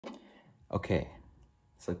Okay,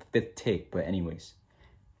 it's like the fifth take, but anyways.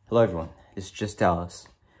 Hello everyone, it's Just Dallas.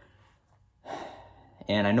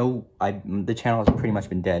 And I know the channel has pretty much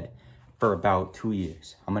been dead for about 2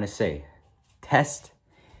 years. I'm gonna say, test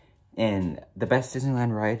and the best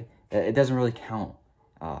Disneyland ride, it doesn't really count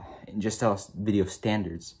in Just Dallas video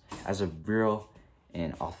standards as a real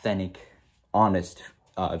and authentic, honest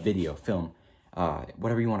film,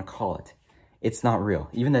 whatever you wanna call it. It's not real.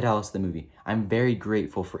 Even the Dallas the movie. I'm very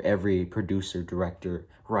grateful for every producer, director,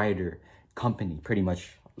 writer, company, pretty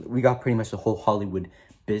much. We got pretty much the whole Hollywood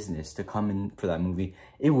business to come in for that movie.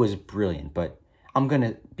 It was brilliant, but I'm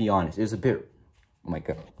gonna be honest. It was a bit, oh my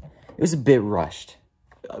God. It was a bit rushed.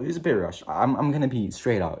 I'm gonna be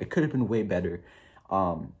straight out. It could have been way better.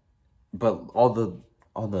 But all the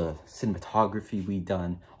cinematography we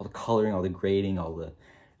done, all the coloring, all the grading, all the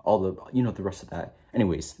you know, the rest of that.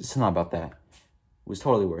 Anyways, it's not about that. It was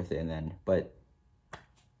totally worth it, and then, but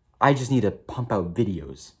I just need to pump out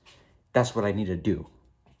videos. That's what I need to do.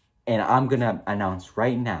 And I'm gonna announce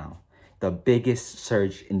right now the biggest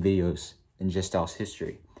surge in videos in Just Dallas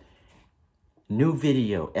history. New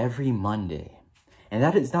video every Monday. And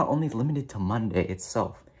that is not only limited to Monday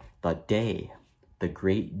itself, the day, the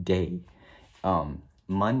great day,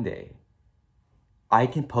 Monday. I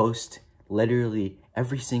can post literally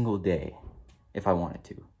every single day if I wanted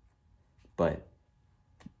to. But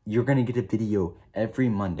you're gonna get a video every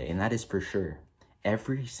Monday, and that is for sure.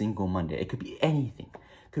 Every single Monday. It could be anything.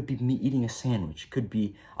 It could be me eating a sandwich. It could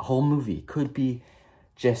be a whole movie. It could be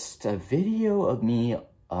just a video of me,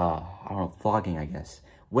 I don't know, vlogging, I guess.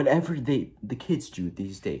 Whatever the kids do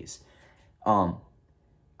these days. I'm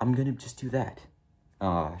gonna just do that.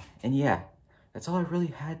 And yeah, that's all I really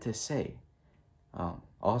had to say.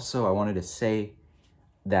 Also, I wanted to say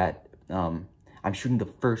that I'm shooting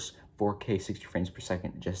the first 4K 60 frames per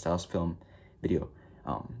second Just Dallas film video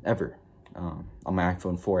ever on my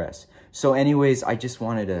iPhone 4S. So anyways, I just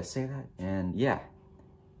wanted to say that, and yeah.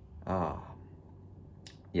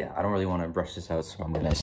 Yeah, I don't really want to rush this out, so I'm gonna